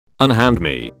Unhand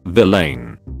me,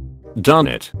 villain. Done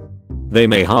it. They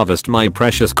may harvest my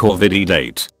precious corvidy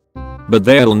date, but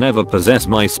they'll never possess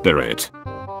my spirit.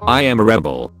 I am a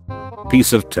rebel.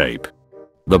 Piece of tape.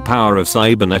 The power of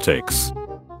cybernetics.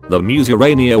 The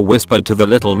Musurania whispered to the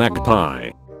little magpie.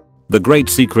 The great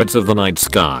secrets of the night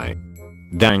sky.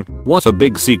 Dang, what a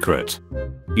big secret.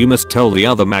 You must tell the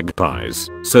other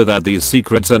magpies so that these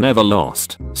secrets are never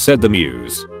lost, said the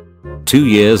muse. 2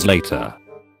 years later.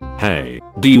 Hey,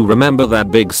 do you remember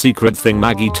that big secret thing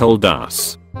Maggie told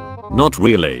us? Not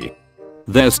really.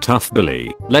 There's Tough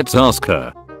Billy, let's ask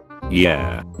her.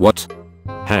 Yeah, what?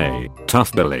 Hey,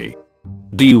 Tough Billy.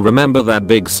 Do you remember that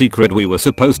big secret we were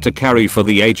supposed to carry for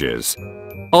the ages?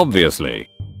 Obviously.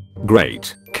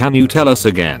 Great, can you tell us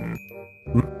again?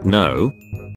 No?